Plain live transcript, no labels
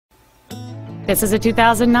This is a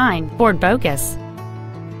 2009 Ford Focus.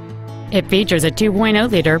 It features a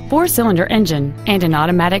 2.0-liter four-cylinder engine and an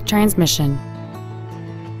automatic transmission.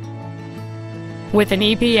 With an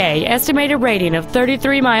EPA estimated rating of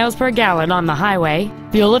 33 miles per gallon on the highway,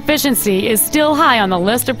 fuel efficiency is still high on the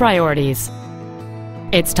list of priorities.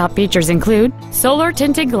 Its top features include solar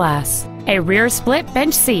tinted glass, a rear split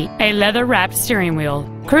bench seat, a leather-wrapped steering wheel,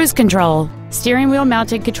 cruise control, steering wheel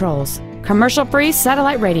mounted controls, commercial-free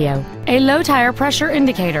satellite radio, a low tire pressure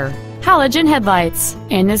indicator, halogen headlights,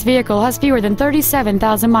 and this vehicle has fewer than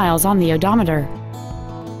 37,000 miles on the odometer.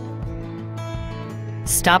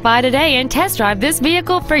 Stop by today and test drive this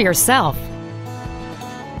vehicle for yourself.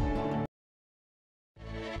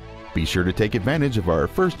 Be sure to take advantage of our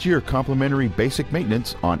first-year complimentary basic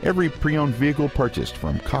maintenance on every pre-owned vehicle purchased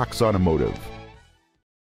from Cox Automotive.